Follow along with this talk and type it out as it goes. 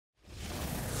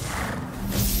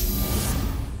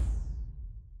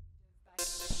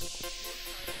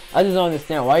I just don't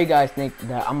understand why you guys think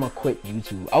that I'm gonna quit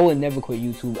YouTube. I would never quit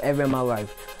YouTube ever in my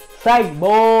life. Sike,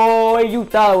 boy, you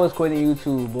thought I was quitting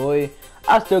YouTube, boy.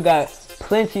 I still got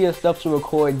plenty of stuff to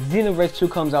record. Xenoverse 2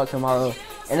 comes out tomorrow,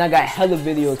 and I got hella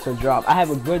videos to drop. I have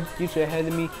a good future ahead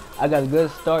of me. I got a good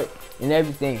start and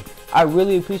everything. I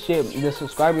really appreciate the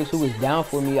subscribers who was down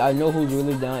for me. I know who's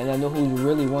really down, and I know who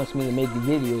really wants me to make the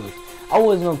videos. I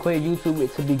wasn't gonna quit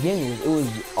YouTube to begin with. It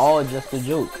was all just a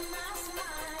joke.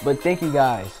 But thank you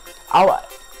guys. I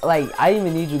didn't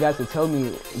even need you guys to tell me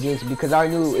this because I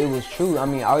knew it was true. I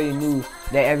mean, I already knew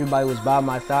that everybody was by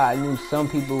my side. I knew some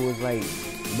people was like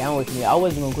down with me. I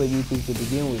wasn't gonna quit YouTube to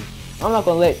begin with. I'm not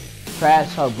gonna let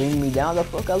trash talk bring me down. The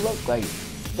fuck I look like?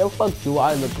 The fuck do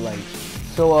I look like?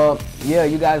 So yeah,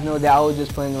 you guys know that I was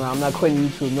just playing around. I'm not quitting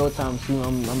YouTube no time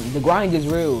soon. The grind is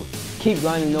real. Keep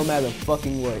grinding no matter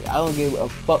fucking what. I don't give a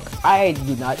fuck. I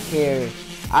do not care.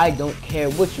 I don't care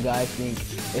what you guys think.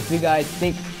 If you guys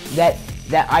think that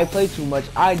I play too much,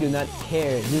 I do not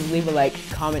care. Just leave a like,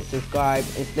 comment, subscribe,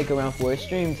 and stick around for a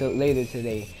stream till later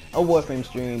today. A Warframe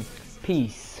stream.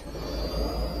 Peace.